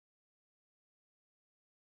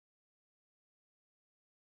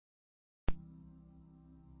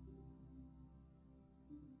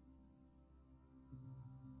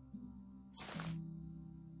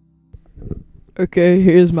Okay,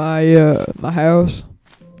 here's my my house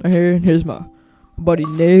right here. Here's my buddy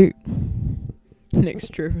Nick. Nick's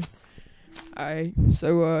tripping. Alright,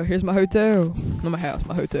 so here's my hotel. Not my house,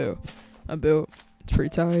 my hotel. I built. It's pretty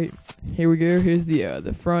tight. Here we go. Here's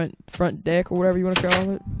the front deck or whatever you want to call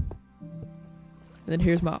it. And then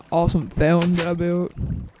here's my awesome fountain that I built.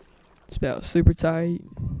 It's about super tight.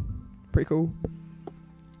 Pretty cool.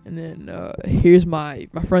 And then here's my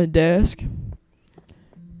front desk.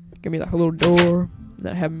 Give me like a little door. And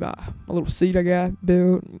then I have my little seat I got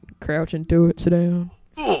built. Crouch into it, sit down.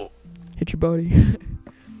 Hit your buddy.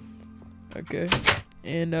 Okay.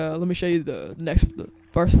 And let me show you the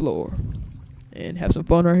first floor. And have some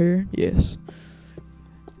fun right here. Yes.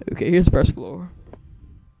 Okay, here's the first floor.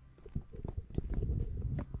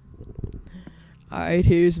 Alright,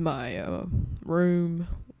 here's my room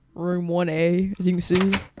 1A. As you can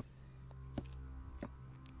see,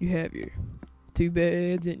 you have your 2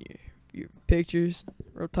 beds and your pictures,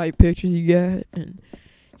 real tight pictures you got, and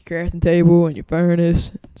your crafting table and your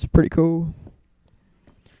furnace. It's pretty cool.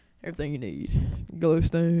 Everything you need.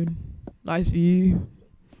 Glowstone, nice view. You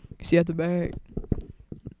can see at the back.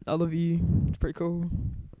 Other view. It's pretty cool.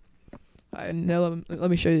 Alright, now let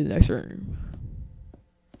me show you the next room.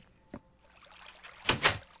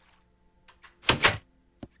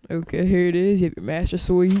 Okay, here it is. You have your master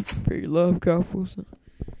suite for your love couples,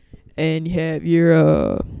 and you have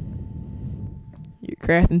your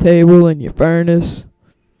crafting table and your furnace.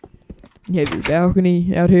 You have your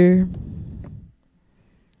balcony out here,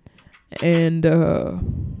 and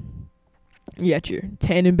you got your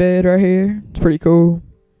tanning bed right here. It's pretty cool.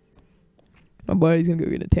 My buddy's gonna go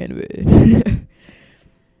get a tanning bed.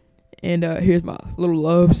 And here's my little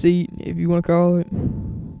love seat, if you want to call it.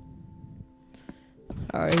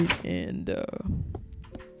 Alright, and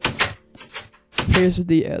here's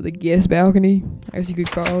the guest balcony, I guess you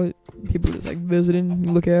could call it. People just like visiting,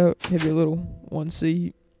 you look out, have your little one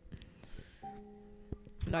seat.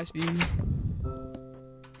 Nice view.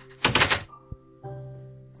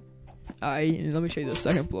 Alright, and let me show you the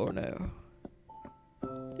second floor now.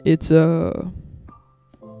 It's here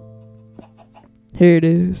it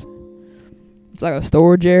is. It's like a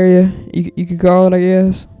storage area, you could call it, I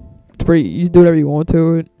guess. It's pretty. You just do whatever you want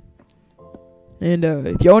to it. And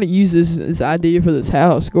if you want to use this idea for this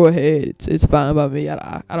house, go ahead. It's fine by me.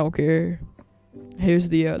 I don't care. Here's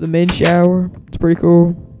the men's shower. It's pretty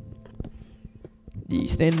cool. You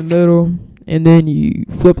stand in the middle, and then you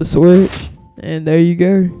flip the switch, and there you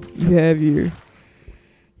go. You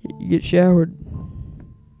get showered.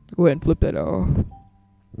 Go ahead and flip that off.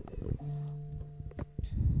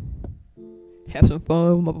 Have some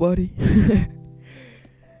fun with my buddy.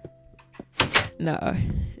 Nah,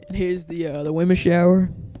 and here's the women's shower.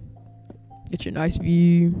 Get your nice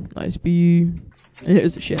view, and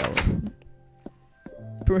here's the shower.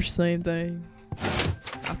 Pretty much the same thing.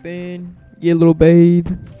 Hop in, get a little bathe,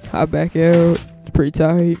 hop back out. It's pretty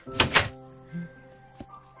tight.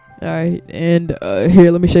 Alright, and here,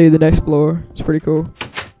 let me show you the next floor. It's pretty cool.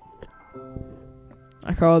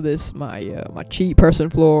 I call this my cheap person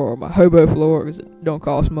floor, or my hobo floor, because it don't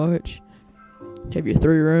cost much. Have your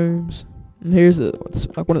 3 rooms. And here's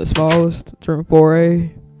like one of the smallest. It's room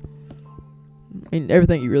 4A. I mean,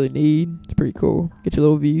 everything you really need. It's pretty cool. Get your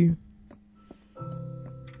little view.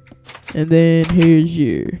 And then here's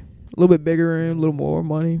your little bit bigger room, a little more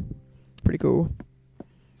money. Pretty cool.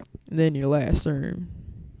 And then your last room.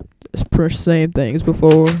 It's pretty much the same thing as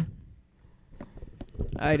before.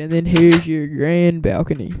 Alright, and then here's your grand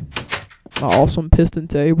balcony. My awesome piston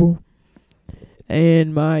table.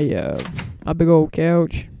 And my big old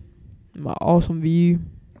couch. My awesome view.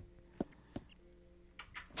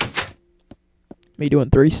 Me doing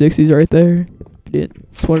 360s right there. If you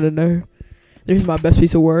just wanted to know. There's my best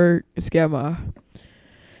piece of work. It's got my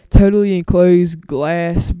totally enclosed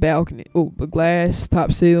glass balcony. Oh, a glass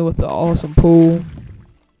top ceiling with the awesome pool.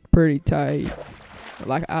 Pretty tight.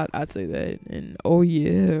 Like I'd say that. And oh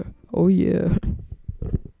yeah.